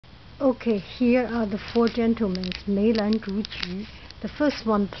Okay, here are the four gentlemen, 梅兰竹菊. The first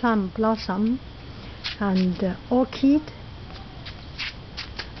one, plum blossom, and orchid,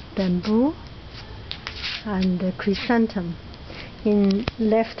 bamboo, and chrysanthemum. In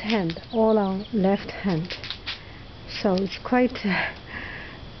left hand, all on left hand. So it's quite,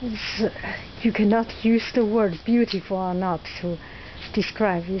 you cannot use the word beautiful or not to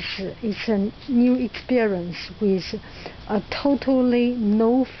describe. It's a new experience with a totally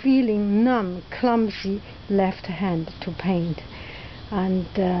no feeling, numb, clumsy left hand to paint, and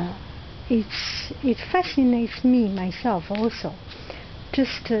it fascinates me myself also,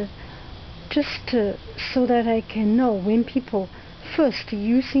 just so that I can know when people first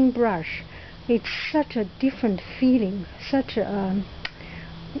using brush, it's such a different feeling, such a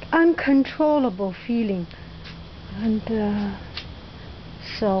uncontrollable feeling, and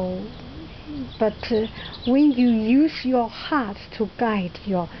but when you use your heart to guide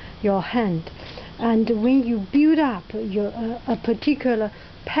your hand, and when you build up a particular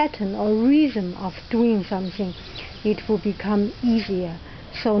pattern or rhythm of doing something, it will become easier.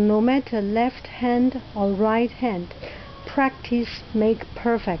 So no matter left hand or right hand, practice make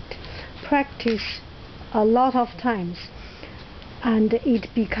perfect. Practice a lot of times, and it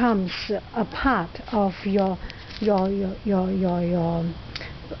becomes a part of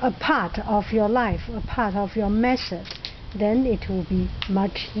a part of your life, a part of your method. Then it will be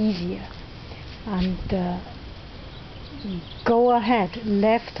much easier. And go ahead,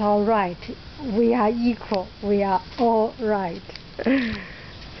 left or right, we are equal, we are all right.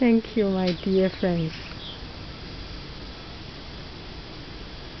 Thank you, my dear friends.